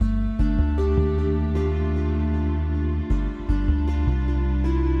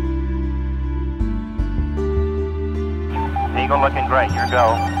Eagle looking great. Your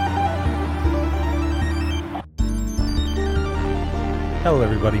go. Hello,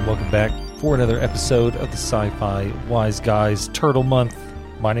 everybody. Welcome back for another episode of the Sci-Fi Wise Guys Turtle Month.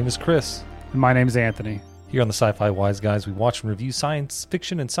 My name is Chris. And my name is Anthony. Here on the Sci-Fi Wise Guys, we watch and review science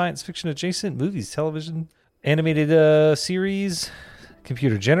fiction and science fiction adjacent movies, television, animated series,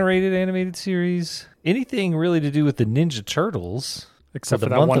 computer-generated animated series, anything really to do with the Ninja Turtles. Except for for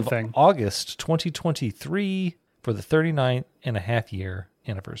the that month one of thing. August 2023 for the 39 and a half year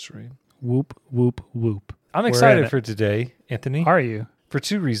anniversary. Whoop, whoop, whoop. I'm We're in excited it. for today, Anthony. Are you? For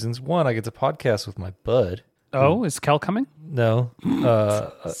two reasons. One, I get to podcast with my bud. Oh, is Kel coming? No.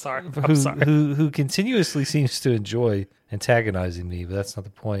 Sorry. I'm Who, sorry. who continuously seems to enjoy antagonizing me, but that's not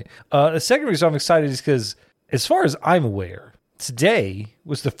the point. The second reason I'm excited is because, as far as I'm aware, today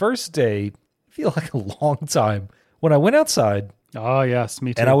was the first day, I feel like a long time, when I went outside Oh, yes,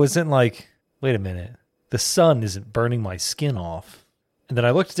 me too. and I wasn't like, wait a minute, the sun isn't burning my skin off. And then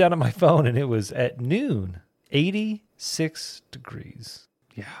I looked down at my phone and it was at noon, 86 degrees.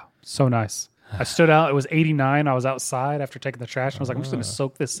 Yeah, so nice. I stood out. It was 89. I was outside after taking the trash. And I was like, I'm just going to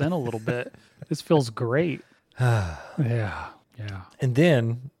soak this in a little bit. This feels great. Yeah. And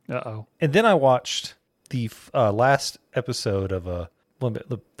then Uh-oh. And then I watched the last episode of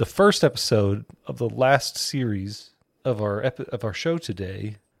the first episode of the last series of our show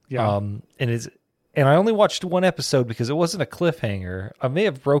today. Yeah. And I only watched one episode because it wasn't a cliffhanger. I may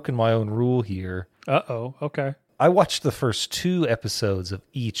have broken my own rule here. Uh-oh. Okay. I watched the first two episodes of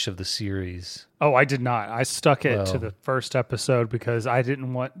each of the series. Oh, I did not. I stuck it Well. to the first episode because I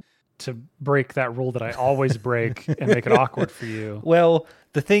didn't want to break that rule that I always break and make it awkward for you. Well,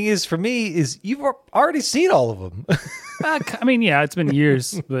 the thing is, for me, is you've already seen all of them. I mean, yeah, it's been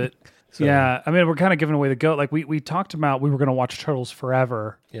years, but yeah, I mean, we're kind of giving away the goat. Like we talked about, we were going to watch Turtles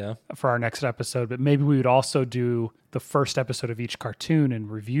Forever Yeah. for our next episode, but maybe we would also do the first episode of each cartoon and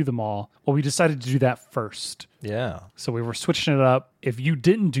review them all. Well, we decided to do that first. Yeah. So we were switching it up. If you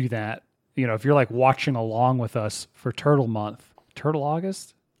didn't do that, if you're like watching along with us for Turtle Month, Turtle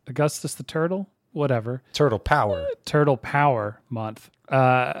August, Augustus the Turtle, whatever. Turtle Power. Turtle Power Month.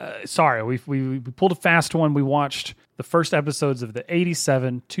 Sorry, we pulled a fast one. We watched the first episodes of the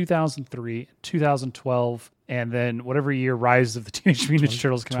 87, 2003, 2012, and then whatever year Rise of the Teenage Mutant Ninja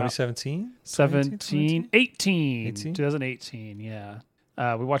Turtles came out. 2017? 18. 2018, yeah.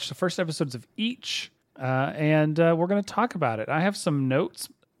 We watched the first episodes of each, and we're going to talk about it. I have some notes.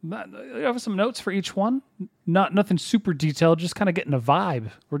 I have some notes for each one. Nothing super detailed, just kind of getting a vibe.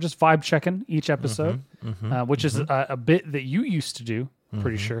 We're just vibe checking each episode, which is a bit that you used to do,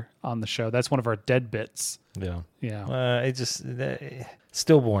 pretty sure, on the show. That's one of our dead bits. Yeah. Yeah.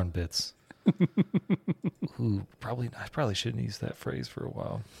 Stillborn bits. Ooh, I probably shouldn't use that phrase for a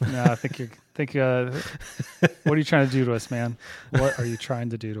while. No, I think what are you trying to do to us, man? What are you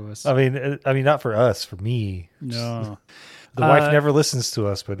trying to do to us? I mean, not for us, for me. No. The wife never listens to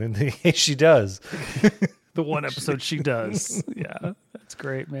us, but in the case she does. The one episode she does. Yeah, that's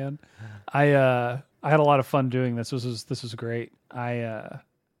great, man. I had a lot of fun doing this. This was great. I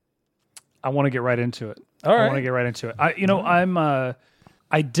want to get right into it. All right. I want to get right into it.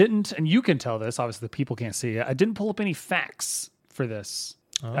 I didn't, and you can tell this. Obviously, the people can't see it. I didn't pull up any facts for this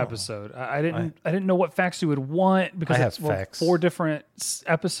episode. I didn't know what facts you would want because I it's have facts. 4 different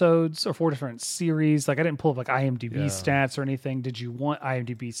episodes or 4 different series. Like I didn't pull up like IMDb stats or anything. Did you want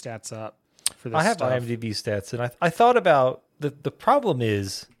IMDb stats up for this? I have stuff? IMDb stats, and I thought about the problem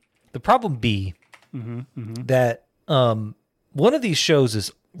B that one of these shows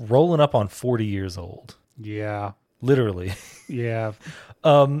is rolling up on 40 years old. Yeah. Literally. Yeah.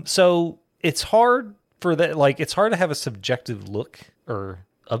 So it's hard for that. Like, it's hard to have a subjective look or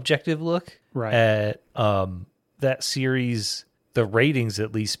objective look at that series, the ratings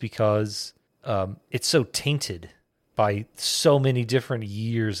at least, because it's so tainted by so many different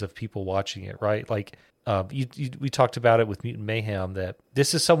years of people watching it, right? Like, we talked about it with Mutant Mayhem that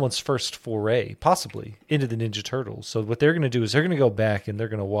this is someone's first foray, possibly, into the Ninja Turtles. So what they're going to do is they're going to go back and they're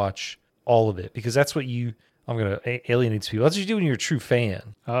going to watch all of it because that's what I'm going to alienate people. That's what you do when you're a true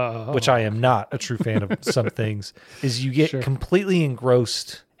fan, which I am not a true fan of some things, is you get completely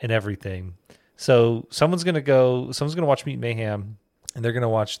engrossed in everything. So someone's going to watch Mutant Mayhem and they're going to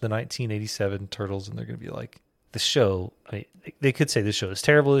watch the 1987 Turtles and they're going to be like, this show, they could say this show is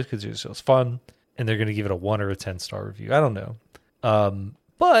terrible, they could say this show is fun, and they're going to give it a 1 or a 10-star review. I don't know.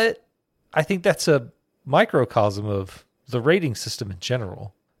 But I think that's a microcosm of the rating system in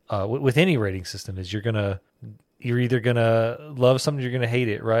general. With any rating system is you're going to you're either gonna love something, or you're gonna hate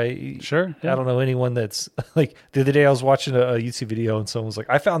it, right? Sure. Yeah. I don't know anyone that's like, the other day I was watching a YouTube video and someone was like,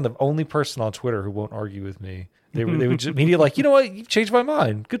 I found the only person on Twitter who won't argue with me. They would just immediately like, you know what, you've changed my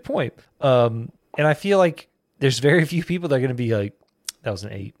mind. Good point. And I feel like there's very few people that are gonna be like, that was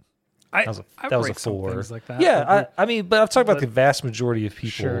an 8. That was a 4. Like that. Yeah, I mean, but I'm talking about the vast majority of people.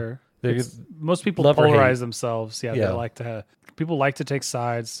 Sure. They're Most people polarize themselves. Yeah, Yeah. they like to. People like to take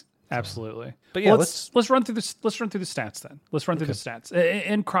sides. Absolutely. But yeah, let's run through this. Let's run through the stats then. Let's run through the stats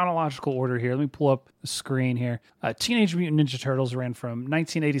in chronological order here. Let me pull up the screen here. Teenage Mutant Ninja Turtles ran from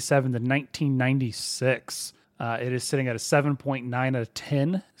 1987 to 1996. It is sitting at a 7.9 out of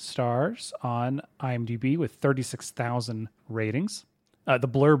 10 stars on IMDb with 36,000 ratings. The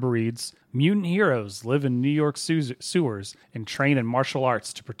blurb reads, mutant heroes live in New York sewers and train in martial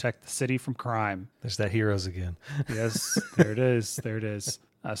arts to protect the city from crime. There's that heroes again. Yes, there it is. There it is.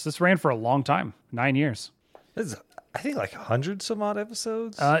 So this ran for a long time, 9 years. I think like 100 some odd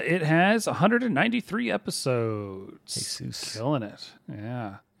episodes. It has 193 episodes. Jesus. Killing it.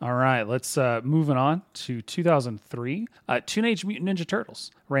 Yeah. All right, let's moving on to 2003. Teenage Mutant Ninja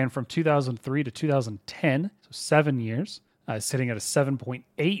Turtles ran from 2003 to 2010, so 7 years. Sitting at a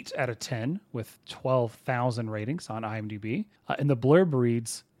 7.8 out of 10 with 12,000 ratings on IMDb. And the blurb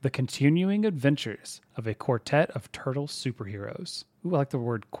reads, the continuing adventures of a quartet of turtle superheroes. Ooh, I like the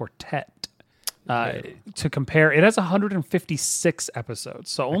word quartet. To compare, it has 156 episodes,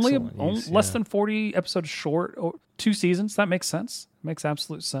 so only less than 40 episodes short, 2 seasons. That makes sense. Makes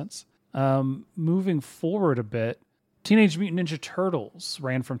absolute sense. Moving forward a bit, Teenage Mutant Ninja Turtles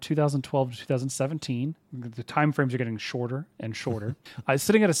ran from 2012 to 2017. The time frames are getting shorter and shorter.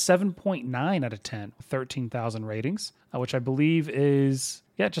 Sitting at a 7.9 out of 10, 13,000 ratings, which I believe is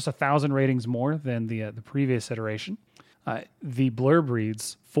just 1,000 ratings more than the previous iteration. The blurb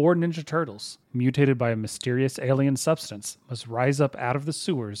reads, 4 Ninja Turtles, mutated by a mysterious alien substance, must rise up out of the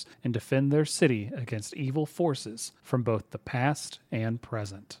sewers and defend their city against evil forces from both the past and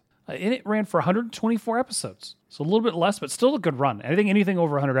present. And it ran for 124 episodes. So a little bit less, but still a good run. I think anything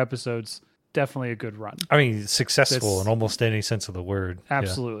over 100 episodes, definitely a good run. I mean, successful in almost any sense of the word.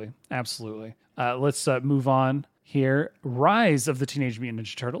 Absolutely. Yeah. Absolutely. Let's move on here. Rise of the Teenage Mutant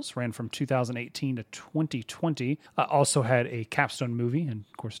Ninja Turtles ran from 2018 to 2020. Also had a capstone movie, and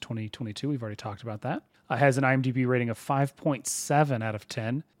of course 2022. We've already talked about that. Has an IMDb rating of 5.7 out of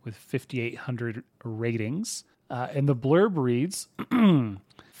 10 with 5,800 ratings. And the blurb reads,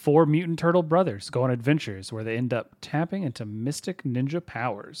 4 mutant turtle brothers go on adventures where they end up tapping into mystic ninja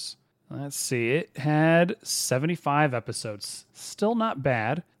powers. Let's see. It had 75 episodes. Still not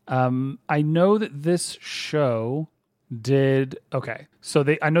bad. I know that this show did okay. So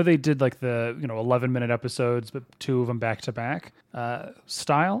I know they did like the 11-minute episodes, but 2 of them back to back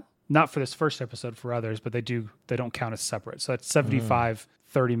style. Not for this first episode, for others, but they don't count as separate. So that's 75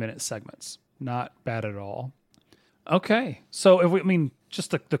 30-minute segments. Not bad at all. Okay, so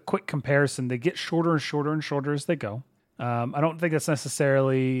just the quick comparison, they get shorter and shorter and shorter as they go. I don't think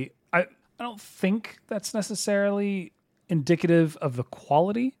that's necessarily indicative of the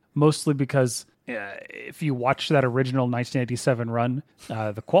quality, mostly because if you watch that original 1987 run,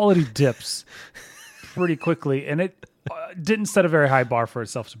 the quality dips pretty quickly, and it didn't set a very high bar for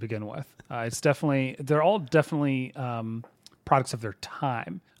itself to begin with. They're all definitely products of their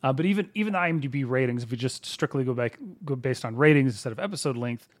time. But even the IMDb ratings, if we just strictly go based on ratings instead of episode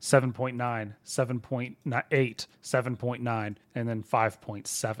length, 7.9, 7.8, 7.9, and then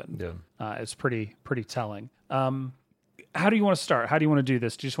 5.7. Yeah. It's pretty telling. How do you want to start? How do you want to do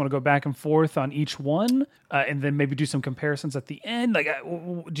this? Do you just want to go back and forth on each one and then maybe do some comparisons at the end? Like,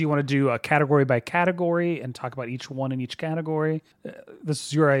 do you want to do a category by category and talk about each one in each category? This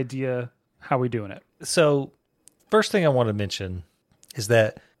is your idea. How are we doing it? So first thing I want to mention is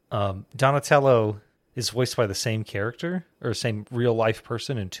that Donatello is voiced by the same character or same real life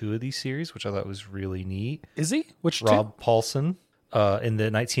person in 2 of these series, which I thought was really neat. Is he? Which Rob Paulsen in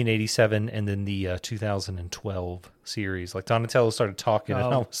the 1987 and then the 2012 series. Like Donatello started talking and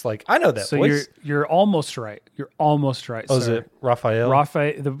I was like, I know that voice. So you're almost right. You're almost right. Oh, is it Raphael? Rob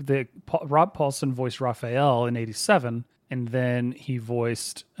Paulsen voiced Raphael in 87, and then he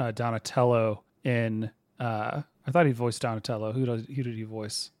voiced Donatello in I thought he voiced Donatello. Who did he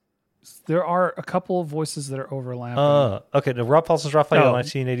voice? There are a couple of voices that are overlapping. Okay. No, Rob Paulsen's Raphael in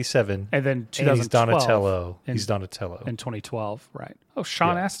 1987. And then 2012. And he's Donatello. He's Donatello. In 2012, right. Oh,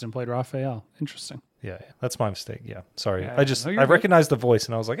 Sean Astin played Raphael. Interesting. Yeah. That's my mistake. Yeah. Sorry. Yeah, I recognized the voice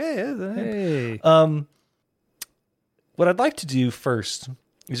and I was like, hey. What I'd like to do first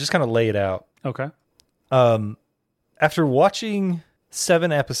is just kind of lay it out. Okay. After watching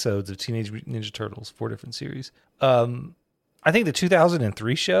 7 episodes of Teenage Mutant Ninja Turtles, 4 different series. I think the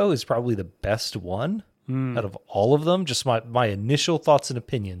 2003 show is probably the best one out of all of them. Just my initial thoughts and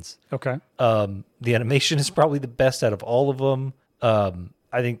opinions. Okay. The animation is probably the best out of all of them.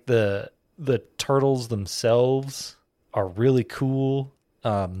 I think the turtles themselves are really cool.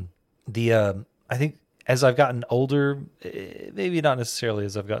 I think as I've gotten older, maybe not necessarily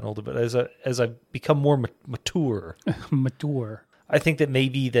as I've gotten older, but as I've become more mature, I think that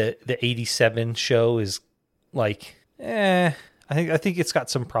maybe the 87 show is like, I think it's got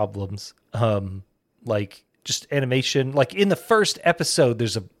some problems. Like just animation. Like in the first episode,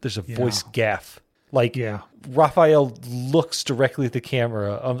 there's a voice gaffe. Like Raphael looks directly at the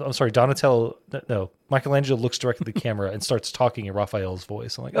camera. I'm sorry, Donatello. No, Michelangelo looks directly at the camera and starts talking in Raphael's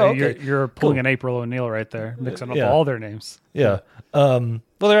voice. I'm like, oh, okay, you're pulling an April O'Neil right there, mixing up all their names. Yeah. Well,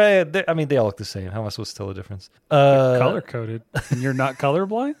 I mean, they all look the same. How am I supposed to tell the difference? Color coded, and you're not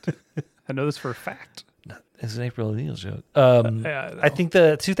colorblind. I know this for a fact. It's an April O'Neil joke. I think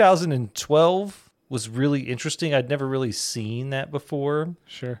the 2012 was really interesting. I'd never really seen that before.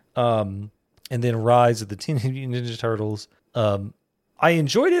 Sure. And then Rise of the Teenage Mutant Ninja Turtles. I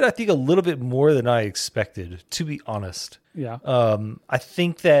enjoyed it, I think, a little bit more than I expected, to be honest. Yeah. I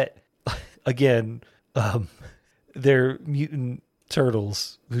think that, again, they're mutant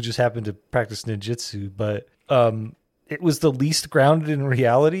turtles who just happen to practice ninjutsu, but it was the least grounded in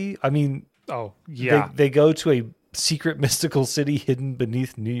reality. I mean, they go to a secret mystical city hidden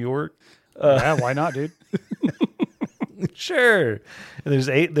beneath New York. Yeah, why not, dude? Sure. And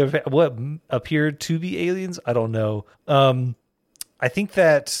there's what appeared to be aliens. I don't know. I think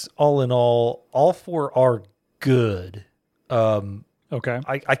that all in all 4 are good. Okay.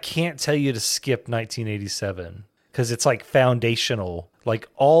 I can't tell you to skip 1987 because it's like foundational. Like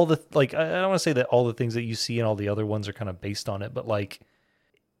all the I don't want to say that all the things that you see and all the other ones are kind of based on it, but like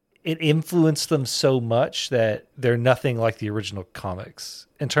it influenced them so much that they're nothing like the original comics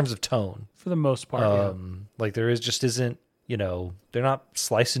in terms of tone. For the most part, like there isn't, they're not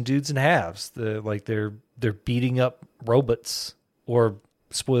slicing dudes in halves. They're beating up robots or,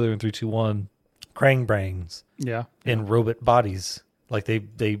 spoiler in 3, 2, 1, Krang brains. Yeah. In robot bodies. Like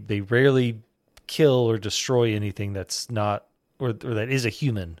they rarely kill or destroy anything that's not or that is a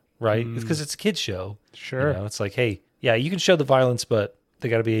human, right? It's because it's a kid's show. Sure. It's like, hey, yeah, you can show the violence, but they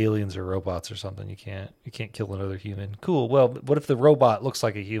got to be aliens or robots or something. You can't kill another human. Cool. Well, what if the robot looks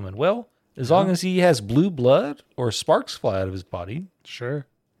like a human? Well, as long as he has blue blood or sparks fly out of his body, sure,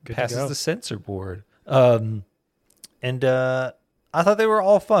 good passes the censor board. And I thought they were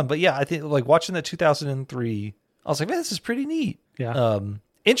all fun, but yeah, I think like watching that 2003, I was like, man, this is pretty neat. Yeah.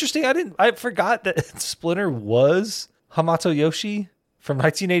 Interesting. I forgot that Splinter was Hamato Yoshi from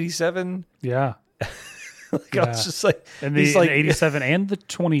 1987. Yeah. I was just like, and the 87 and the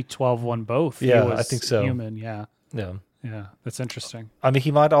 2012 one both. Yeah, I think so. Human. Yeah. Yeah. Yeah. That's interesting. I mean,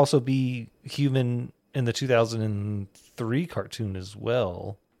 he might also be human in the 2003 cartoon as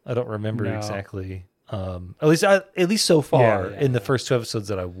well. I don't remember exactly. At least so far in the first 2 episodes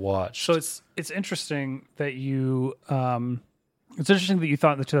that I watched. So it's interesting that you it's interesting that you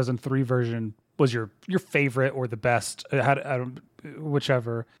thought the 2003 version was your favorite or the best,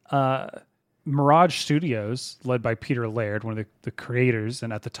 whichever. Mirage Studios, led by Peter Laird, one of the creators,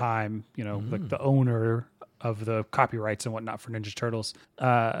 and at the time, like the owner of the copyrights and whatnot for Ninja Turtles,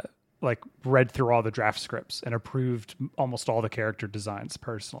 read through all the draft scripts and approved almost all the character designs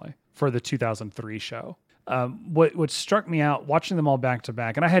personally for the 2003 show. What struck me out watching them all back to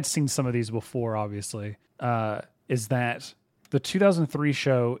back, and I had seen some of these before, obviously, is that the 2003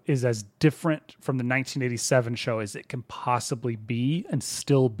 show is as different from the 1987 show as it can possibly be and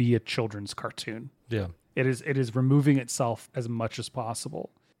still be a children's cartoon. Yeah. It is removing itself as much as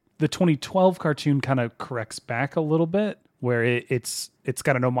possible. The 2012 cartoon kind of corrects back a little bit, where it's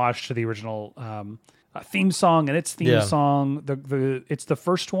got an homage to the original theme song and its theme song. It's the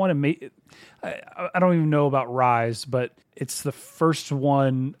first one, and I don't even know about Rise, but it's the first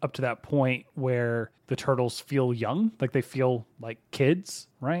one up to that point where the turtles feel young, like they feel like kids,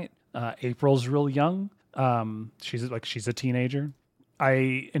 right? April's real young. She's a teenager.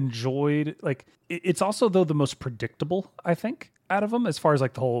 I enjoyed it's also though the most predictable, I think, out of them as far as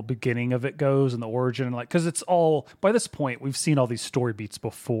like the whole beginning of it goes and the origin, and because it's all, by this point we've seen all these story beats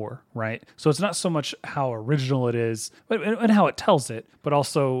before, right? So it's not so much how original it is and how it tells it, but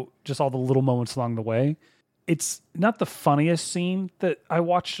also just all the little moments along the way. It's not the funniest scene that I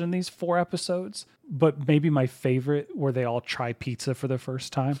watched in these 4 episodes, but maybe my favorite where they all try pizza for the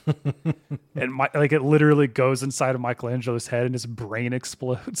first time. And it literally goes inside of Michelangelo's head and his brain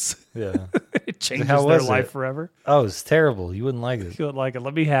explodes. Yeah. It changes their life forever. Oh, it's terrible. You wouldn't like it. You wouldn't like it.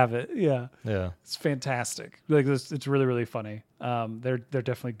 Let me have it. Yeah. Yeah. It's fantastic. It's really, really funny. They're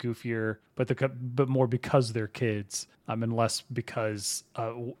definitely goofier, but more because they're kids. And less because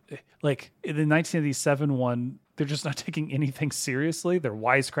like in the 1987 one, they're just not taking anything seriously. They're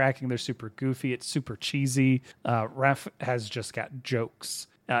wisecracking. They're super goofy. It's super cheesy. Raph has just got jokes.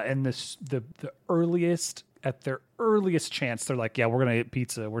 And the earliest, at their earliest chance, they're like, yeah, we're going to eat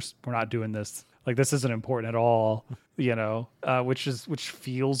pizza. We're not doing this. Like, this isn't important at all, which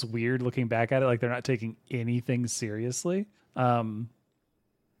feels weird looking back at it. Like, they're not taking anything seriously. And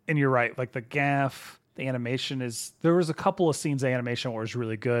you're right. Like, the gaff, the animation there was a couple of scenes of animation where it was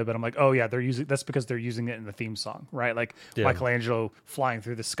really good, but I'm like, oh yeah, that's because they're using it in the theme song, right? Like Michelangelo flying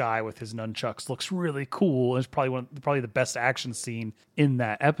through the sky with his nunchucks looks really cool. It's probably the best action scene in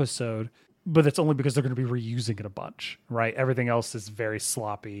that episode, but it's only because they're going to be reusing it a bunch, right? Everything else is very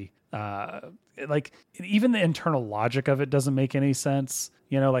sloppy. Like even the internal logic of it doesn't make any sense.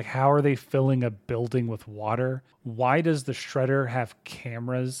 Like how are they filling a building with water? Why does the Shredder have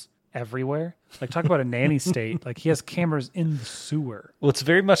cameras everywhere? Like, talk about a nanny state. Like, he has cameras in the sewer. Well, it's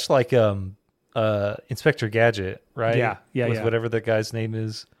very much like Inspector Gadget, right? Yeah. With whatever that guy's name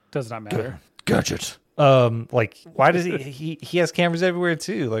is. Does not matter. Gadget. Like, why does he has cameras everywhere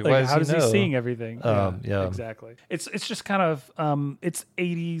too? Like why how does he seeing everything? Yeah, exactly. It's just kind of it's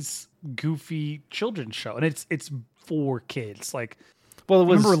 80s goofy children's show, and it's for kids. Like, well, I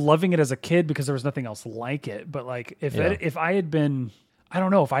remember loving it as a kid because there was nothing else like it. But like, if I had been, I don't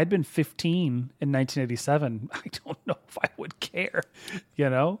know, if I had been 15 in 1987, I don't know if I would care, Yeah.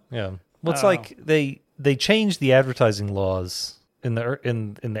 Well, it's like they changed the advertising laws in the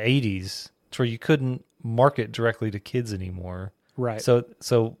 80s to where you couldn't market directly to kids anymore. Right. So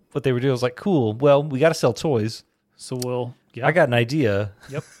what they were doing was like, cool, well, we got to sell toys. So I got an idea.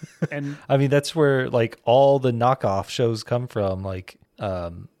 Yep. And I mean, that's where like all the knockoff shows come from. Like, I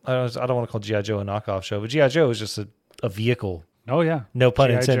don't want to call G.I. Joe a knockoff show, but G.I. Joe is just a vehicle. Oh yeah, no pun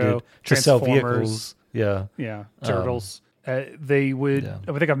G.I. intended. Joe, to sell vehicles. Yeah, Turtles. They would. Yeah.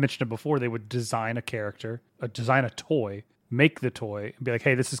 I think I've mentioned it before. They would design a character, design a toy, make the toy, and be like,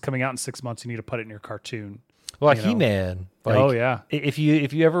 "Hey, this is coming out in 6 months. You need to put it in your cartoon." Well, like He-Man. Like, oh yeah. If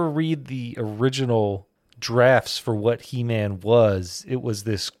you ever read the original drafts for what He-Man was, it was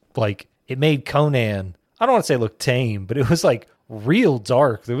this like it made Conan. I don't want to say look tame, but it was like real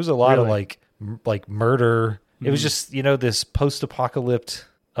dark. There was a lot of like murder. It was just, this post-apocalyptic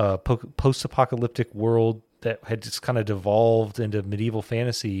world that had just kind of devolved into medieval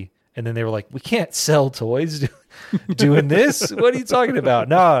fantasy. And then they were like, we can't sell toys doing this. What are you talking about?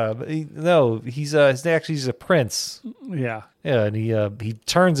 No, he's a prince. Yeah. Yeah, and he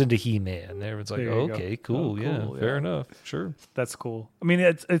turns into He-Man. Everyone's like, okay, cool. Cool. Fair enough. Sure. That's cool. I mean,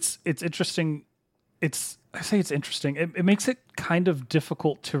 it's interesting. I say it's interesting. It makes it kind of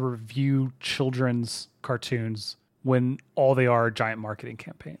difficult to review children's cartoons when all they are giant marketing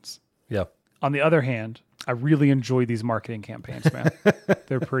campaigns. Yeah. On the other hand, I really enjoy these marketing campaigns, man.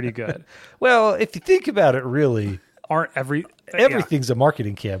 They're pretty good. Well, if you think about it, really, everything's a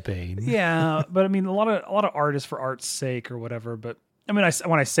marketing campaign. Yeah, but I mean, a lot of art is for art's sake or whatever. But I mean,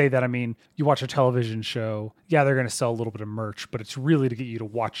 when I say that, I mean, you watch a television show. Yeah, they're going to sell a little bit of merch, but it's really to get you to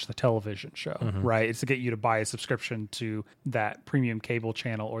watch the television show, right? It's to get you to buy a subscription to that premium cable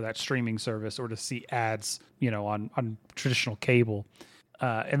channel or that streaming service, or to see ads, on traditional cable.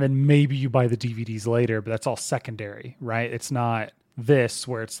 And then maybe you buy the DVDs later, but that's all secondary, right? It's not this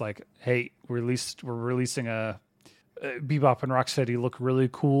where it's like, hey, we're releasing a Bebop and Rocksteady look really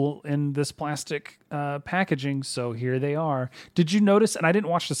cool in this plastic packaging, so here they are. Did you notice? And I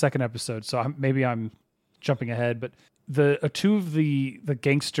didn't watch the second episode, so maybe I'm jumping ahead, but two of the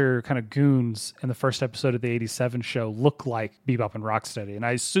gangster kind of goons in the first episode of the 87 show look like Bebop and Rocksteady, and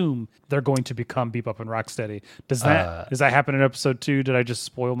I assume they're going to become Bebop and Rocksteady. Does that happen in episode 2? Did I just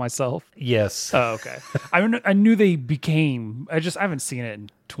spoil myself? Yes. Oh, okay. I knew they became. I haven't seen it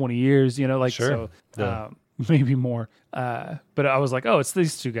in 20 years. Sure. So maybe more. But I was like, oh, it's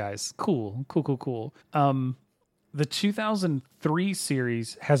these two guys. Cool. The 2003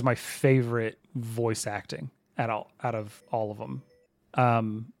 series has my favorite voice acting out of all of them,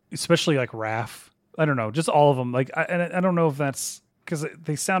 especially like Raph. I don't know, just all of them. Like, I don't know if that's because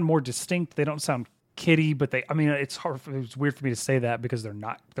they sound more distinct. They don't sound kiddie, but it's hard. It's weird for me to say that because they're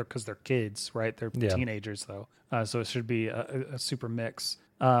not. Because they're kids, right? They're teenagers though, so it should be a super mix.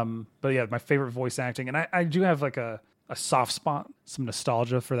 But yeah, my favorite voice acting, and I do have like a a soft spot, some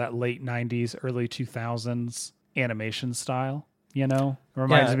nostalgia for that late 90s, early 2000s animation style. You know, it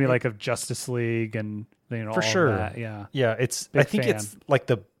reminds me like of Justice League and for all sure. of that. Yeah, yeah. I think fan. It's like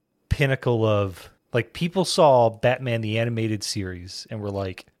the pinnacle of like people saw Batman the animated series and were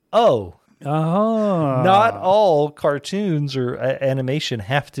like, oh, not all cartoons or animation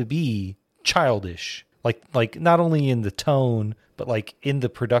have to be childish. Like not only in the tone, but like in the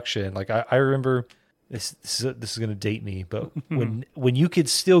production. Like I remember. This is going to date me, but when you could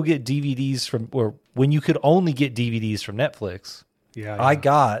still get DVDs or when you could only get DVDs from Netflix, I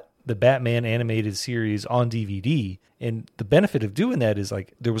got the Batman animated series on DVD, and the benefit of doing that is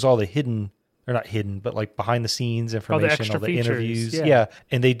like there was all the hidden, or not hidden, but like behind the scenes information, all the interviews,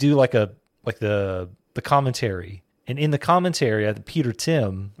 and they do like the commentary, and in the commentary, Bruce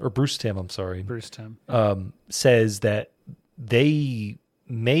Timm, says that they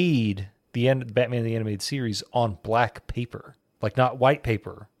made the Batman the Animated Series on black paper, like not white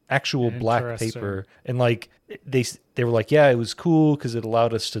paper, actual black paper. And like they were like, yeah, it was cool because it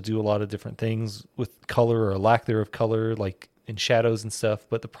allowed us to do a lot of different things with color or lack thereof color, like in shadows and stuff.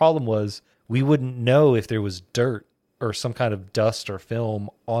 But the problem was we wouldn't know if there was dirt or some kind of dust or film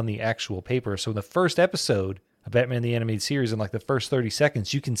on the actual paper. So in the first episode of Batman the Animated Series, in like the first 30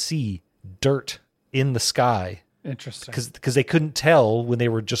 seconds, you can see dirt in the sky. Interesting. Because they couldn't tell when they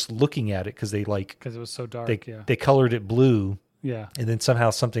were just looking at it because it was so dark. They colored it blue. Yeah. And then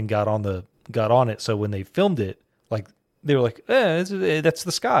somehow something got on it. So when they filmed it, like they were like, that's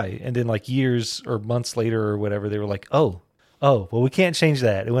the sky. And then like years or months later or whatever, they were like, oh, well, we can't change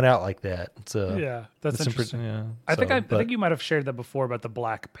that. It went out like that. So yeah, that's interesting. I think think you might have shared that before about the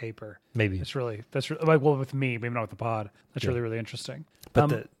black paper. Maybe that's like, well, with me, maybe not with the pod. That's really, really interesting. But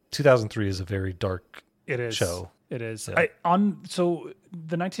the 2003 is a very dark. It is. Show. It is. Yeah. So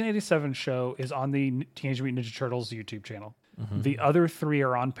the 1987 show is on the Teenage Mutant Ninja Turtles YouTube channel. Mm-hmm. The other three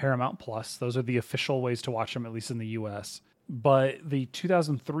are on Paramount Plus. Those are the official ways to watch them, at least in the US. But the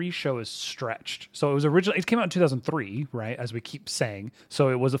 2003 show is stretched. So it came out in 2003, right? As we keep saying. So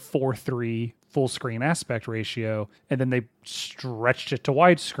it was a 4:3 full screen aspect ratio. And then they stretched it to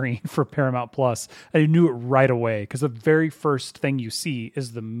widescreen for Paramount Plus. And you knew it right away because the very first thing you see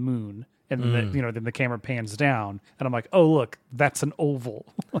is the moon. And then the camera pans down, and I'm like, "Oh, look, that's an oval."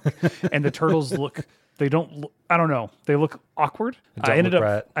 And the turtles look. They don't. I don't know. They look awkward. I ended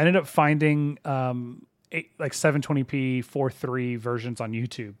up finding 720p 4:3 versions on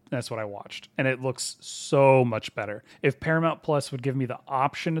YouTube. That's what I watched, and it looks so much better. If Paramount Plus would give me the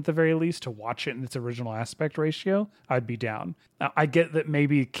option at the very least to watch it in its original aspect ratio, I'd be down. Now, I get that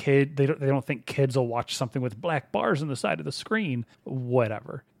maybe they don't think kids will watch something with black bars on the side of the screen.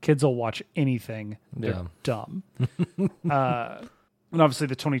 Whatever. Kids will watch anything. They're dumb. And obviously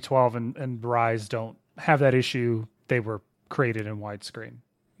the 2012 and Rise don't have that issue. They were created in widescreen.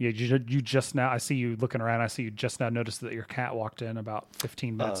 Yeah, you just now, I see you looking around. I see you just now noticed that your cat walked in about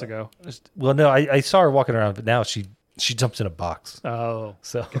 15 minutes ago. Well, no, I saw her walking around, but now she jumps in a box. Oh,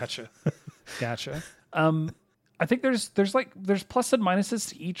 so Gotcha. I think there's plus and minuses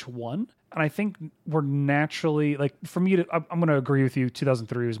to each one. And I think we're naturally, like, for me, I'm going to agree with you.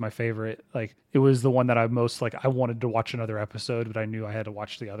 2003 was my favorite. Like, it was the one that I most, like, I wanted to watch another episode, but I knew I had to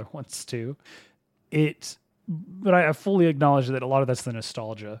watch the other ones too. But I fully acknowledge that a lot of that's the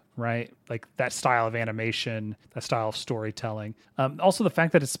nostalgia, right? Like that style of animation, that style of storytelling. Also the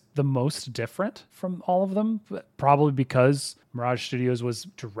fact that it's the most different from all of them, probably because Mirage Studios was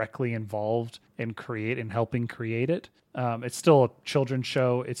directly involved in helping create it. It's still a children's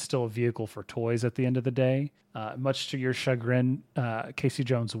show. It's still a vehicle for toys at the end of the day. Much to your chagrin, Casey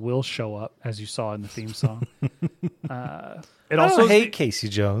Jones will show up, as you saw in the theme song. I also hate Casey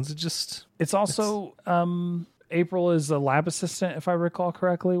Jones. It's also April is a lab assistant, if I recall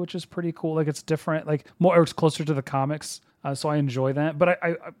correctly, which is pretty cool. Like it's different, like more, or it's closer to the comics. So I enjoy that.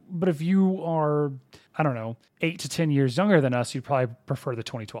 But if you are, I don't know, 8 to 10 years younger than us, you'd probably prefer the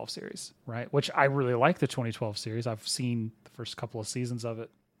 2012 series, right? Which I really like the 2012 series. I've seen the first couple of seasons of it.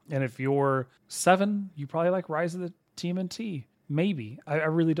 And if you're 7, you probably like Rise of the TMNT. Maybe. I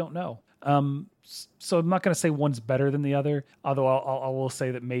really don't know. So I'm not going to say one's better than the other, although I will say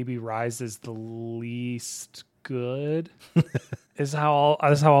that maybe Rise is the least good. is how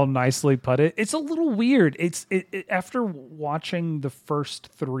I'll nicely put it. It's a little weird. It after watching the first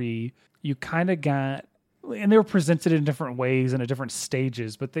 3, you kind of got and they were presented in different ways and at different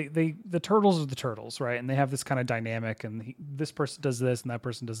stages, but the turtles are the turtles, right? And they have this kind of dynamic, and this person does this and that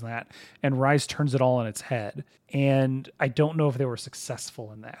person does that, and Rise turns it all on its head. And I don't know if they were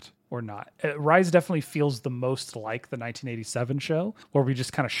successful in that or not. Rise definitely feels the most like the 1987 show, where we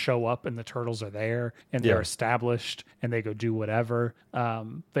just kind of show up and the turtles are there and they're established and they go do whatever.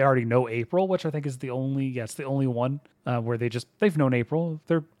 They already know April, which I think is the only one where they've known April.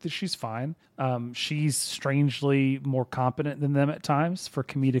 She's fine. She's strangely more competent than them at times for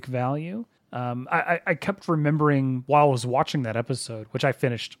comedic value. I kept remembering while I was watching that episode, which I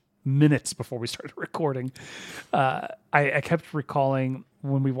finished minutes before we started recording. I kept recalling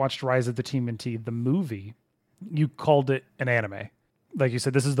when we watched Rise of the TMNT, the movie, you called it an anime. Like you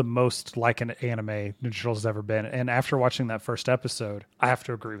said, this is the most like an anime Ninja Turtles has ever been. And after watching that first episode, I have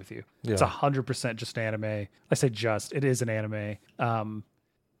to agree with you. Yeah. It's 100% just an anime. I say it is an anime. And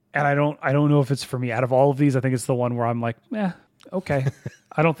I don't know if it's for me. Out of all of these, I think it's the one where I'm like, okay.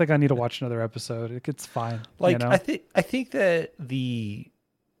 I don't think I need to watch another episode. It's fine. Like, I think that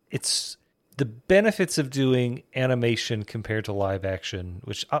it's the benefits of doing animation compared to live action,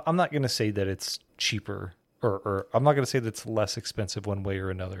 which I'm not going to say that it's cheaper or I'm not going to say that it's less expensive one way or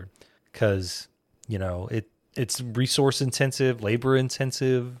another, because, it's resource intensive, labor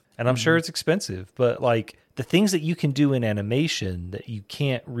intensive, and I'm sure it's expensive, but like the things that you can do in animation that you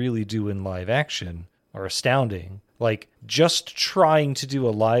can't really do in live action are astounding. Like just trying to do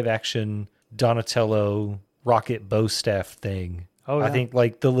a live action Donatello rocket bow staff thing. Oh, yeah. I think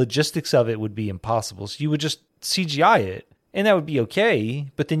like the logistics of it would be impossible. So you would just CGI it and that would be okay.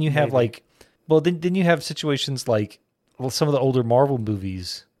 But then you have then you have situations like some of the older Marvel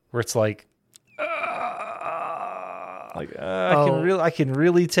movies where it's like, I can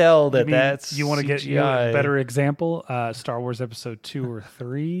really tell that's you want to get a better example. Star Wars Episode 2 or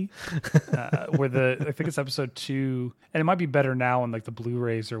 3, where I think it's Episode 2, and it might be better now on like the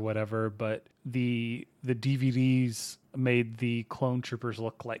Blu-rays or whatever. But the DVDs made the clone troopers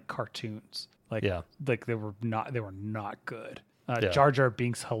look like cartoons. Like they were not good. Jar Jar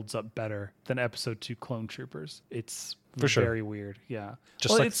Binks holds up better than Episode 2 clone troopers. It's very weird. Yeah,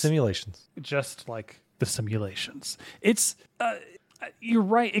 like simulations. Just like the simulations. It's you're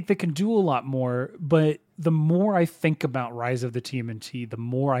right. They can do a lot more, but the more I think about Rise of the TMNT, the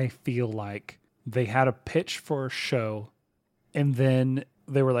more I feel like they had a pitch for a show, and then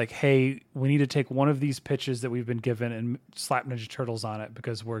they were like, "Hey, we need to take one of these pitches that we've been given and slap Ninja Turtles on it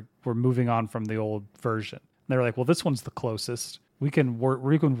because we're moving on from the old version." And they were like, "Well, this one's the closest. We can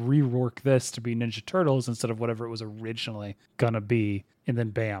rework this to be Ninja Turtles instead of whatever it was originally gonna be." And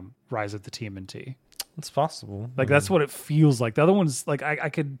then bam, Rise of the TMNT. It's possible. Like that's what it feels like. The other one's like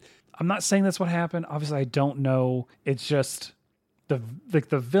I'm not saying that's what happened. Obviously, I don't know. It's just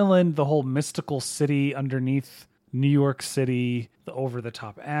the villain, the whole mystical city underneath New York City, the over the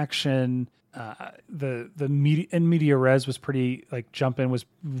top action, the media res was pretty like jump in was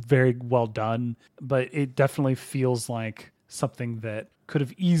very well done, but it definitely feels like something that could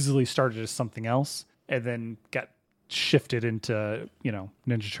have easily started as something else and then got shifted into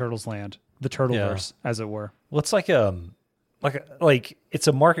Ninja Turtles land. The Turtleverse, as it were. Well, it's like it's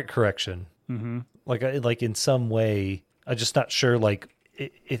a market correction. Mm-hmm. Like in some way, I'm just not sure. Like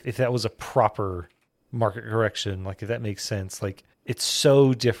if that was a proper market correction, like if that makes sense. Like it's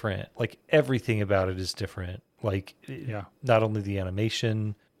so different. Like everything about it is different. Like not only the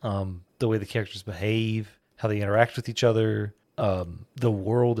animation, the way the characters behave, how they interact with each other, the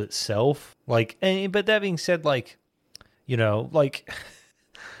world itself. Like, but that being said, let's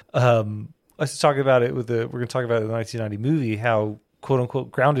talk about it we're going to talk about it in the 1990 movie, how quote unquote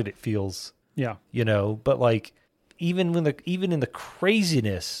grounded it feels. Yeah. But like even in the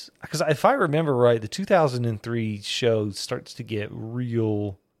craziness, because if I remember right, the 2003 show starts to get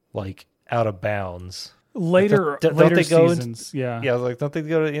real like out of bounds. Later seasons, like don't they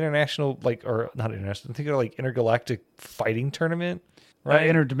go to international or not international? Don't they go to like intergalactic fighting tournament? Right,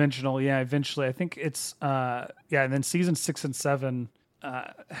 interdimensional. Yeah, eventually, I think it's and then season 6 and 7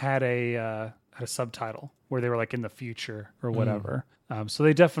 had a subtitle where they were like in the future or whatever. So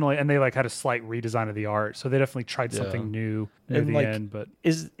they definitely they like had a slight redesign of the art. So they definitely tried something new near the end. But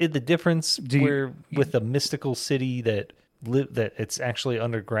is it the difference with the mystical city that it's actually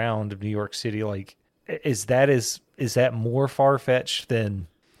underground of New York City? Like, is that more far fetched than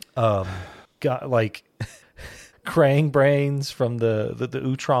Krang brains from the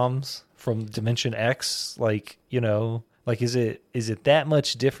Utroms from Dimension X? Like, is it that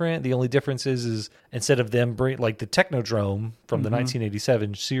much different? The only difference is instead of them bring like the Technodrome from the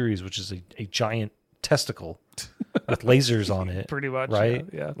 1987 series, which is a giant testicle, with lasers on it. Pretty much, right?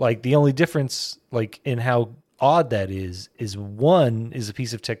 Yeah. Like the only difference, like in how odd that is one is a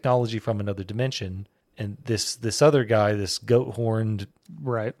piece of technology from another dimension, and this other guy, this goat horned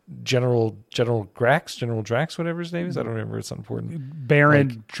right General Drax, whatever his name is, I don't remember. It's not important.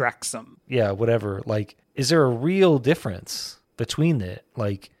 Baron Draxum. Yeah, whatever. Like, is there a real difference between it?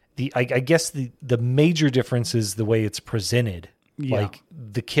 Like I guess the major difference is the way it's presented. Yeah. Like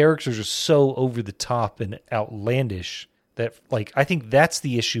the characters are so over the top and outlandish that, like, I think that's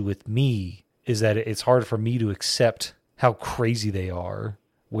the issue with me, is that it's hard for me to accept how crazy they are.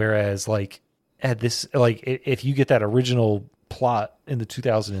 Whereas, like, at this, like, if you get that original plot in the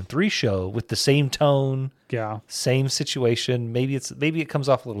 2003 show with the same tone, same situation, maybe it comes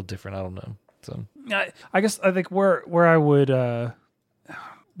off a little different. I don't know. So I guess I think where I would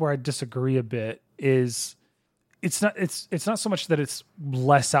where I disagree a bit is it's not so much that it's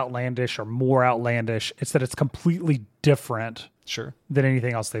less outlandish or more outlandish. It's that it's completely different than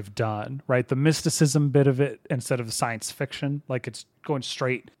anything else they've done, right? The mysticism bit of it instead of the science fiction, like it's going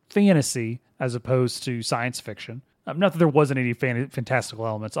straight fantasy as opposed to science fiction. Not that there wasn't any fantastical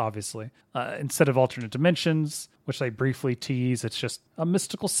elements, obviously. Instead of alternate dimensions, which they briefly tease, it's just a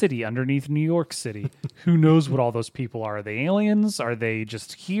mystical city underneath New York City. Who knows what all those people are? Are they aliens? Are they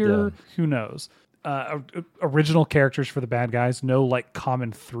just here? Yeah. Who knows? Original characters for the bad guys. No, like,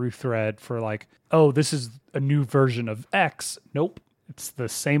 common through thread for, like, oh, this is a new version of X. Nope. It's the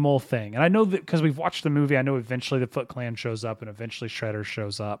same old thing. And I know that because we've watched the movie, I know eventually the Foot Clan shows up and eventually Shredder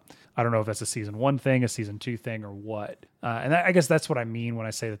shows up. I don't know if that's a season 1 thing, a season 2 thing, or what. And I guess that's what I mean when I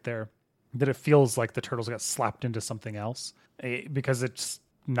say that it feels like the Turtles got slapped into something else, because it's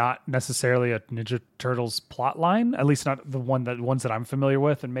not necessarily a Ninja Turtles plot line, at least not the ones that I'm familiar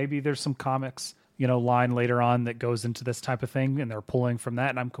with. And maybe there's some comics, line later on that goes into this type of thing and they're pulling from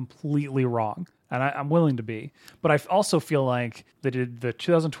that, and I'm completely wrong. And I'm willing to be. But I also feel like they did the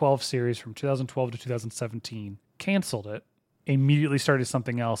 2012 series from 2012 to 2017, canceled it, immediately started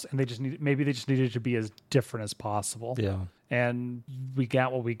something else, and they just needed to be as different as possible. Yeah. And we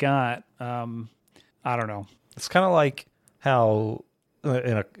got what we got. I don't know. It's kind of like how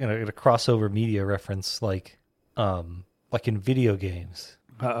in a crossover media reference, like in video games.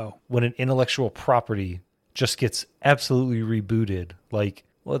 When an intellectual property just gets absolutely rebooted, like,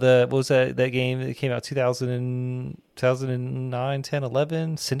 what was that game that came out 2009, 10,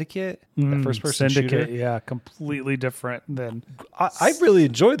 11? Syndicate? That first-person Syndicate, shooter? yeah, completely different than... I really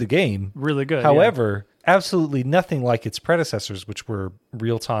enjoyed the game. Really good, However, absolutely nothing like its predecessors, which were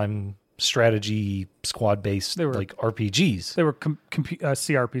real-time strategy, squad-based, like RPGs. They were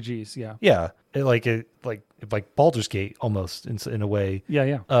CRPGs, yeah. Yeah, like Baldur's Gate almost in a way.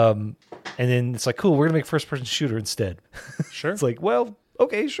 Yeah. And then it's like, cool, we're gonna make first-person shooter instead. Sure. It's like, well,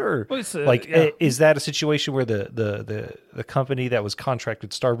 okay, sure. Well, is that a situation where the company that was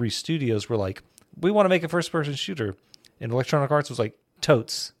contracted, Starbreeze Studios, were like, we want to make a first-person shooter, and Electronic Arts was like,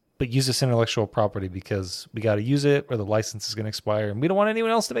 totes, but use this intellectual property because we got to use it or the license is going to expire, and we don't want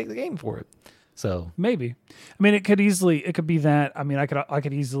anyone else to make the game for it. So maybe, I mean, it could be that. I mean, I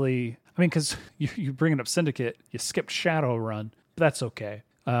could easily. I mean, because you bringing up Syndicate, you skipped Shadowrun, but that's okay.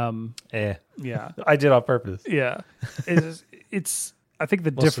 Yeah, I did on purpose. Yeah, it's. I think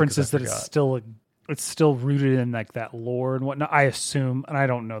the difference is that it's still rooted in like that lore and whatnot. I assume, and I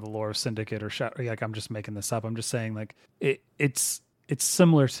don't know the lore of Syndicate or Shadow. Like, I'm just making this up. I'm just saying, like, it's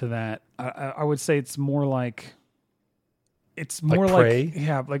similar to that. I would say it's more like. It's more Prey?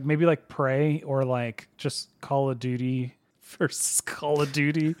 like maybe like Prey, or like just Call of Duty versus Call of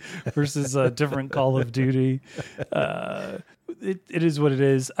Duty versus a different Call of Duty. It is what it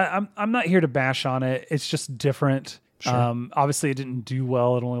is. I'm not here to bash on it. It's just different. Sure. Obviously, it didn't do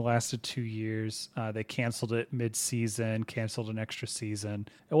well. It only lasted 2 years. They canceled it mid-season, canceled an extra season.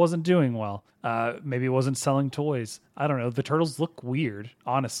 It wasn't doing well. Maybe it wasn't selling toys. I don't know. The Turtles look weird,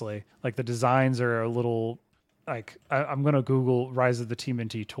 honestly. Like, the designs are a little... Like, I'm going to Google Rise of the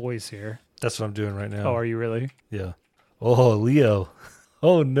TMNT toys here. That's what I'm doing right now. Oh, are you really? Yeah. Oh, Leo.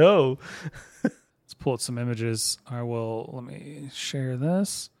 Oh, no. Let's pull out some images. Let me share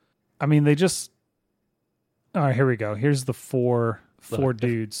this. I mean, they just... All right, here we go. Here's the four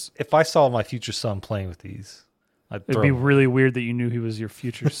dudes. If I saw my future son playing with these, it'd be really weird that you knew he was your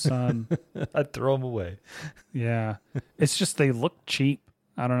future son. I'd throw him away. Yeah. It's just they look cheap.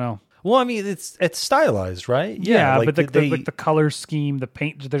 I don't know. Well, I mean, it's stylized, right? Yeah, like but the color scheme, the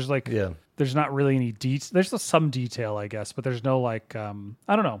paint, there's there's not really any detail. There's some detail, I guess, but there's no like, I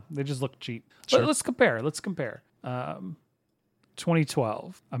don't know. They just look cheap. Sure. Let's compare.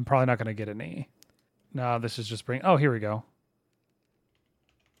 2012. I'm probably not going to get any. No, this is just oh, here we go.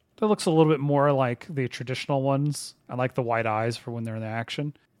 That looks a little bit more like the traditional ones. I like the white eyes for when they're in the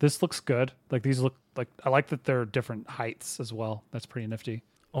action. This looks good. Like these look like, I like that they're different heights as well. That's pretty nifty.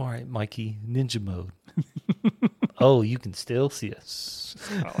 All right, Mikey, ninja mode. Oh, you can still see us.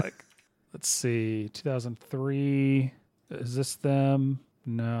 Let's see, 2003. Is this them?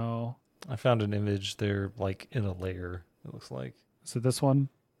 No. I found an image. They're like in a layer. It looks like. Is it this one?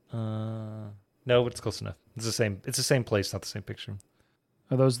 No, but it's close enough. It's the same. It's the same place, not the same picture.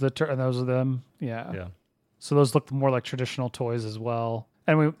 Are those those are them? Yeah. Yeah. So those look more like traditional toys as well.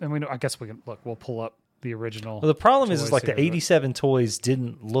 And we I guess we can look. We'll pull up the original. Well, the problem is like the 87 toys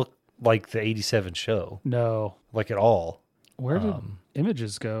didn't look like the 87 show. No, like at all. Where did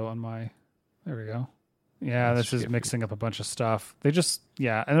images go on my? There we go. Yeah, this is mixing up a bunch of stuff. They just,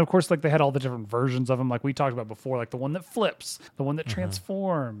 and of course, like they had all the different versions of them, like we talked about before, like the one that flips, the one that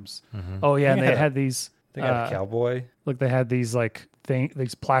transforms. Oh yeah, and they had these. They got a cowboy. Look, they had these like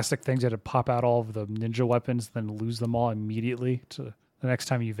these plastic things that had to pop out all of the ninja weapons, then lose them all immediately to the next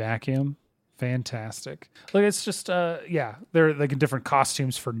time you vacuum. Fantastic. Like it's just, they're like in different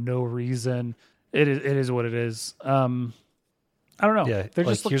costumes for no reason. It is what it is. I don't know. Yeah, they're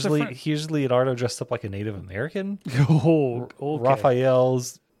like just here's Leonardo dressed up like a Native American. Oh, okay.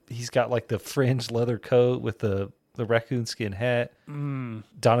 Raphael's, he's got like the fringed leather coat with the raccoon skin hat.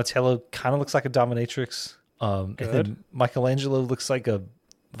 Donatello kind of looks like a dominatrix. And then Michelangelo looks like a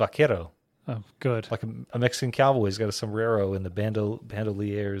vaquero. Oh, good. Like a Mexican cowboy. He's got a sombrero and the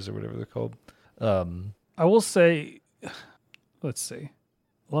bandoliers or whatever they're called. I will say, let's see.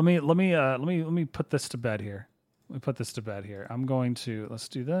 Let me put this to bed here. I'm going to, let's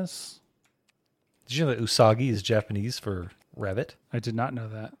do this. Did you know that Usagi is Japanese for rabbit? I did not know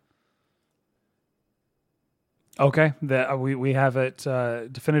that. Okay, that we have it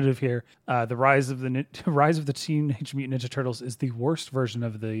definitive here. The rise of the Teenage Mutant Ninja Turtles is the worst version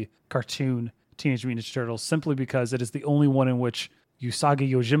of the cartoon Teenage Mutant Ninja Turtles, simply because it is the only one in which Usagi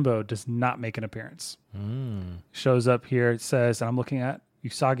Yojimbo does not make an appearance. Shows up here. It says, and I'm looking at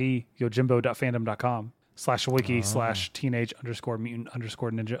usagiyojimbo.fandom.com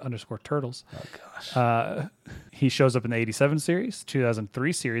 /wiki/teenage_mutant_ninja_turtles. Oh gosh. He shows up in the 87 series,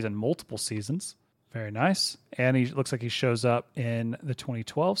 2003 series, and multiple seasons. Very nice. And he looks like he shows up in the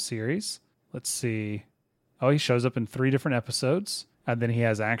 2012 series. Let's see. Oh, he shows up in 3 different episodes. And then he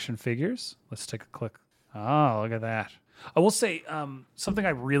has action figures. Let's take a click. Oh, look at that. I will say something I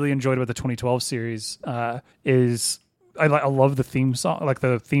really enjoyed about the 2012 series is I love the theme song, like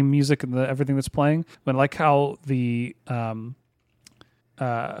the theme music and everything that's playing. But I like how the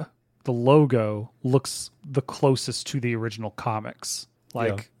logo looks the closest to the original comics.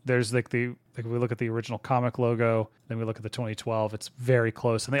 There's like we look at the original comic logo, then we look at the 2012. It's very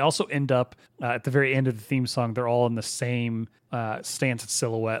close, and they also end up at the very end of the theme song. They're all in the same stance and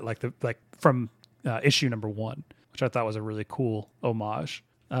silhouette, like from issue number 1, which I thought was a really cool homage.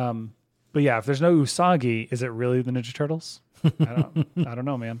 But yeah, if there's no Usagi, is it really the Ninja Turtles? I don't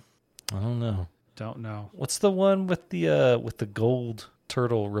know, man. I don't know. Don't know. What's the one with the gold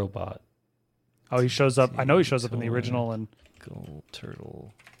turtle robot? Oh, he shows up. I know he shows up in the original and gold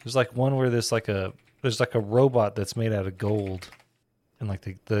turtle. There's like one where there's like a robot that's made out of gold, and like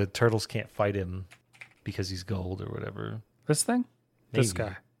the turtles can't fight him because he's gold or whatever. This thing? Maybe. This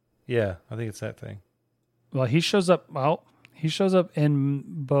guy. Yeah, I think it's that thing. Well, he shows up in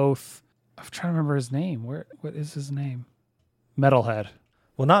both. I'm trying to remember his name. What is his name? Metalhead.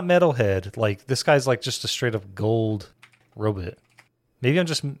 Well, not Metalhead. Like this guy's like just a straight up gold robot. Maybe I'm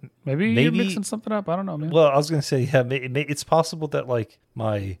just maybe you're mixing something up. I don't know, man. Well, I was going to say, yeah, it's possible that like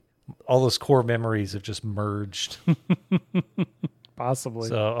all those core memories have just merged. Possibly.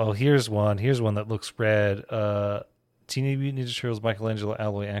 So, here's one that looks rad. Teenage Mutant Ninja Turtles Michelangelo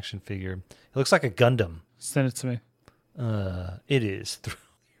alloy action figure. It looks like a Gundam. Send it to me. It is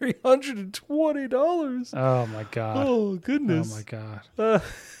 $320. Oh my god. Oh goodness. Oh my god.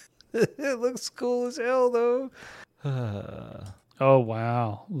 It looks cool as hell though. Oh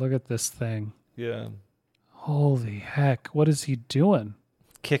wow. Look at this thing. Yeah. Holy heck. What is he doing?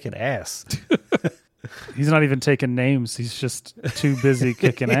 Kicking ass. He's not even taking names. He's just too busy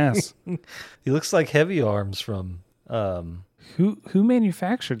kicking ass. He looks like Heavy Arms from Who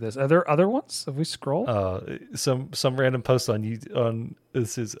manufactured this? Are there other ones? If we scroll, some random post on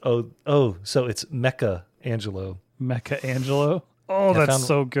this is so it's Mecha Angelo. Mecha Angelo. Oh, yeah, that's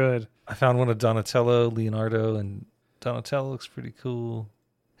so good. I found one of Donatello, Leonardo, and Donatello looks pretty cool.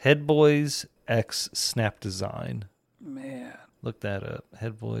 Head Boys X Snap Design. Man, look that up.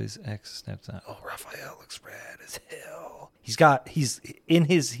 Head Boys X Snap Design. Oh, Raphael looks rad as hell. He's for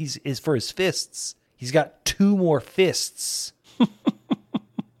his fists. He's got 2 more fists.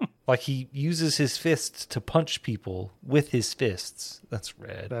 Like he uses his fists to punch people with his fists. That's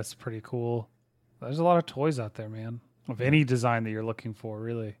rad. That's pretty cool. There's a lot of toys out there, man. Of any design that you're looking for,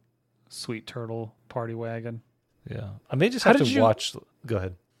 really. Sweet Turtle Party Wagon. Yeah. I may just have to watch. Go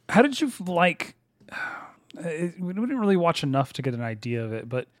ahead. How did you like... we didn't really watch enough to get an idea of it,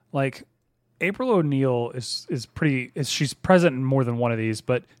 but like April O'Neil she's present in more than one of these,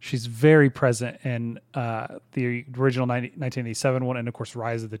 but she's very present in the original 1987 one, and of course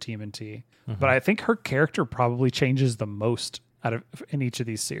Rise of the TMNT. Mm-hmm. But I think her character probably changes the most in each of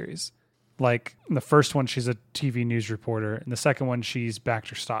these series. Like in the first one, she's a TV news reporter. In the second one, she's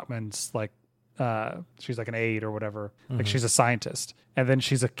Baxter Stockman's she's like an aide or whatever. Mm-hmm. Like she's a scientist, and then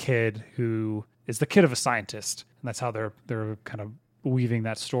she's a kid who is the kid of a scientist, and that's how they're kind of weaving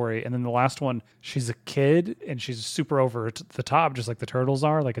that story. And then the last one, she's a kid and she's super over the top, just like the Turtles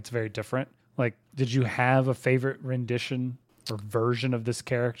are. Like it's very different. Like, did you have a favorite rendition or version of this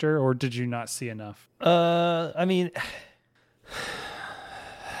character, or did you not see enough? I mean,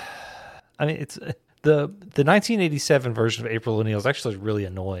 it's the 1987 version of April O'Neil is actually really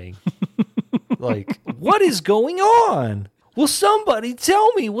annoying. Like, what is going on? Will somebody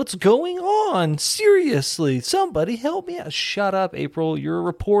tell me what's going on? Seriously, somebody help me out. Shut up, April. You're a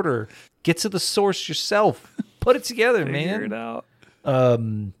reporter. Get to the source yourself. Put it together, man. Figure it out.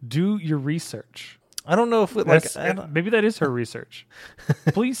 Do your research. I don't know if maybe that is her research.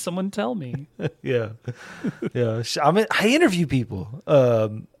 Please, someone tell me. Yeah. I interview people.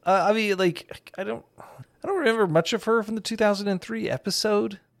 I mean, like, I don't remember much of her from the 2003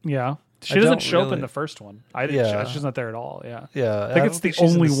 episode. Yeah. She doesn't show up in the first one. She's not there at all. Yeah. Yeah. I think it's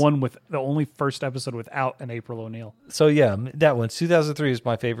the only first episode without an April O'Neil. So yeah, that one, 2003 is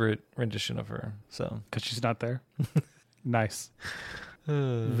my favorite rendition of her. So because she's not there. Nice.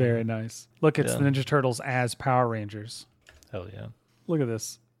 Very nice. Look, it's the Ninja Turtles as Power Rangers. Hell yeah. Look at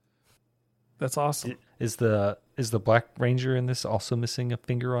this. That's awesome. Is the Black Ranger in this also missing a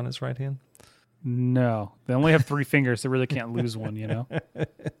finger on his right hand? No. They only have 3 fingers. They really can't lose one, you know?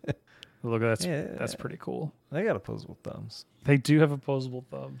 Look, that's pretty cool. They got opposable thumbs. They do have opposable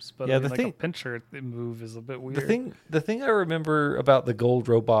thumbs, but a pincher move is a bit weird. The thing I remember about the gold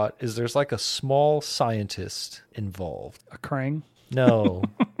robot is there's like a small scientist involved. A Krang? No,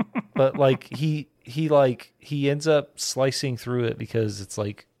 but like he ends up slicing through it because it's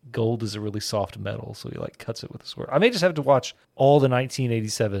like gold is a really soft metal, so he like cuts it with a sword. I may just have to watch all the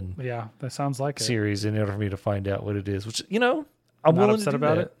 1987. Yeah, that sounds like series in order for me to find out what it is. Which I'm not upset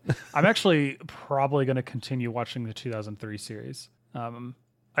about it. I'm actually probably going to continue watching the 2003 series.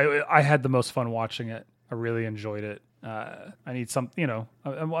 I had the most fun watching it. I really enjoyed it. I need some,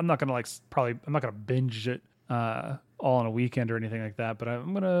 I'm not going to I'm not going to binge it all on a weekend or anything like that, but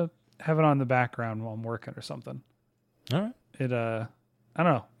I'm going to have it on in the background while I'm working or something. All right. I don't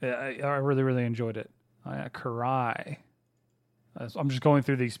know. I really, really enjoyed it. Karai. I'm just going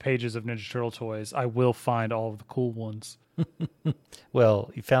through these pages of Ninja Turtle toys. I will find all of the cool ones. Well,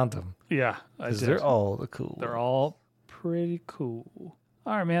 you found them. Yeah, I did. They're all the cool. They're all pretty cool.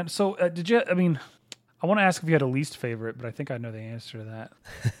 All right, man. So I want to ask if you had a least favorite, but I think I know the answer to that.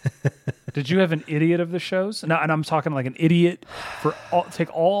 Did you have an idiot of the shows? No, and I'm talking like an idiot for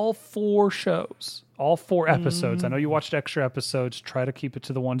take all 4 shows, all 4 episodes. I know you watched extra episodes. Try to keep it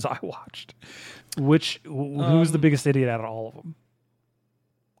to the ones I watched. Who's the biggest idiot out of all of them?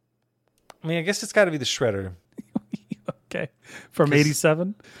 I mean, I guess it's got to be the Shredder. Okay, from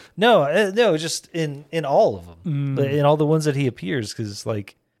 87. No, just in all of them, but in all the ones that he appears, because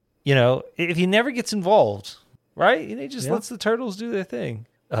if he never gets involved, right? And he just lets the turtles do their thing.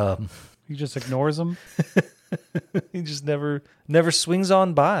 He just ignores them. He just never swings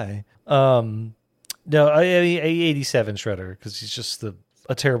on by. No, I mean 87 Shredder, because he's just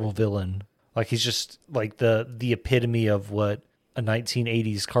a terrible villain. Like he's just like the epitome of what a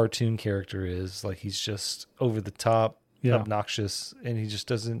 1980s cartoon character is. Like he's just over the top, obnoxious, and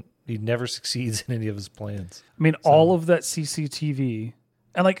he never succeeds in any of his plans. I mean, all of that CCTV.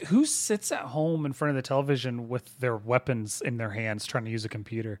 And like, who sits at home in front of the television with their weapons in their hands trying to use a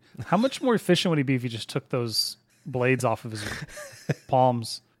computer? How much more efficient would he be if he just took those blades off of his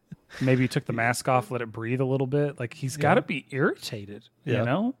palms? Maybe he took the mask off, let it breathe a little bit. Like, he's got to be irritated,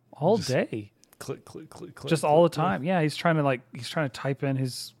 all day. Click, click, click, click. Just all the time. Yeah, he's trying to type in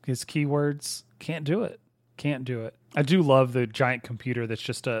his keywords. Can't do it. I do love the giant computer that's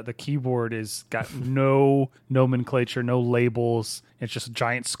just the keyboard is got no nomenclature, no labels. It's just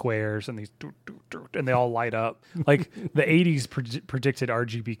giant squares and these and they all light up. Like the 80s predicted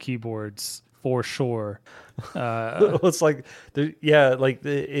RGB keyboards for sure. It's like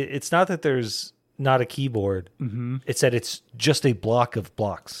it's not that there's not a keyboard. Mm-hmm. It said it's just a block of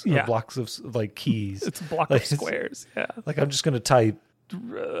blocks. Yeah. Blocks of like keys. It's a block of squares. Yeah. Like I'm just going to type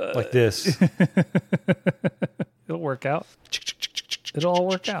like this. It'll work out. It'll all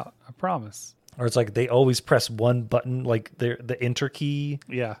work out. I promise. Or it's like they always press one button, like the enter key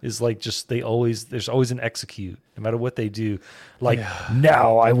is like just there's always an execute, no matter what they do. Like,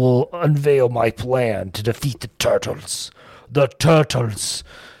 now I will unveil my plan to defeat the turtles. The turtles.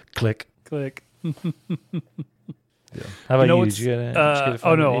 Click. Click. Yeah. How about you? Did you get it?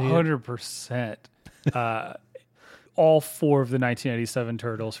 100%. All 4 of the 1987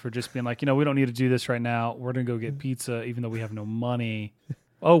 Turtles for just being like, we don't need to do this right now. We're going to go get pizza, even though we have no money.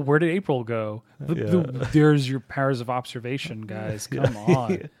 Oh, where did April go? There's your powers of observation, guys. Come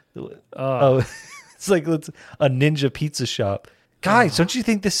on. It's like a ninja pizza shop. Guys, don't you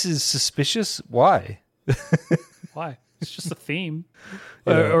think this is suspicious? Why? Why? It's just a theme.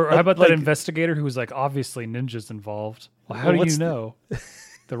 Or how about that investigator who was like, obviously ninjas involved. Well, how do you know?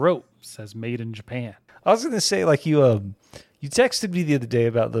 The rope says made in Japan. I was going to say, like, you texted me the other day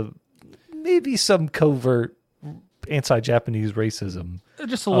about maybe some covert anti-Japanese racism.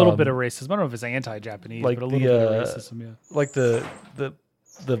 Just a little bit of racism. I don't know if it's anti-Japanese, but a little bit of racism, yeah. Like the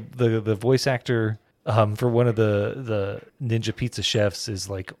voice actor for one of the ninja pizza chefs is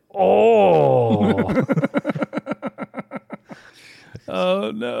like, oh.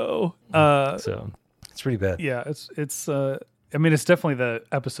 Oh no. So it's pretty bad. Yeah, it's it's definitely the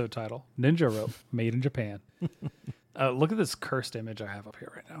episode title. Ninja Rope, made in Japan. Look at this cursed image I have up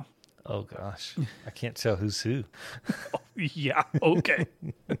here right now. Oh gosh. I can't tell who's who. Yeah, okay.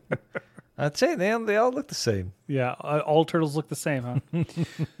 I'd say they all look the same. Yeah, all turtles look the same, huh?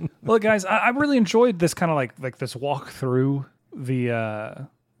 Well, guys, I really enjoyed this kind of like this walk through the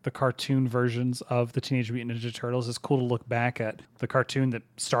cartoon versions of the Teenage Mutant Ninja Turtles. It's cool to look back at the cartoon that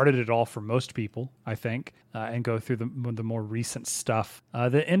started it all for most people, I think, and go through the more recent stuff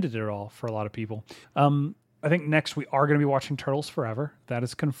that ended it all for a lot of people. I think next we are going to be watching Turtles Forever. That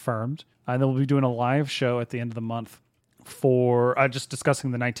is confirmed. And then we'll be doing a live show at the end of the month for just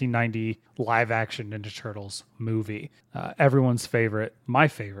discussing the 1990 live-action Ninja Turtles movie. Everyone's favorite, my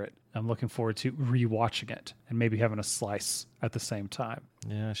favorite. I'm looking forward to rewatching it and maybe having a slice at the same time.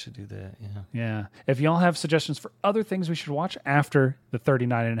 Yeah, I should do that, yeah. Yeah. If y'all have suggestions for other things we should watch after the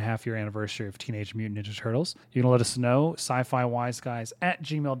 39.5-year anniversary of Teenage Mutant Ninja Turtles, you can let us know,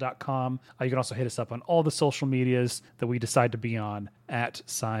 sci-fi-wiseguys@gmail.com. You can also hit us up on all the social medias that we decide to be on at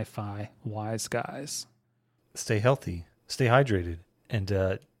Sci-Fi Wise Guys. Stay healthy, stay hydrated,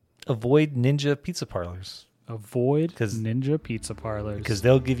 and avoid ninja pizza parlors. Avoid ninja pizza parlors. Because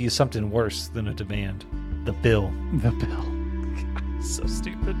they'll give you something worse than a demand. The bill. The bill. God, so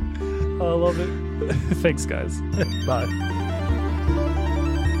stupid. I love it. Thanks, guys. Bye.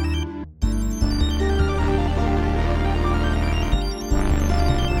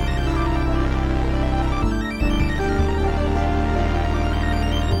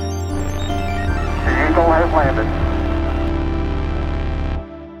 The Eagle has landed.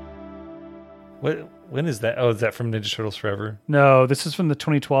 When is that? Oh, is that from Ninja Turtles Forever? No, this is from the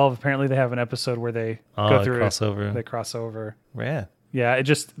 2012. Apparently, they have an episode where they go through crossover. They cross over. Yeah. Yeah,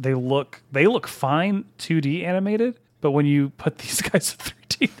 they look fine 2D animated, but when you put these guys in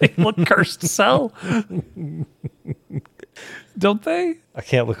 3D, they look cursed so. Don't they? I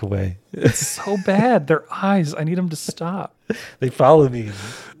can't look away. It's so bad. Their eyes, I need them to stop. They follow me.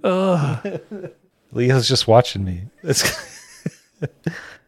 Leo's just watching me.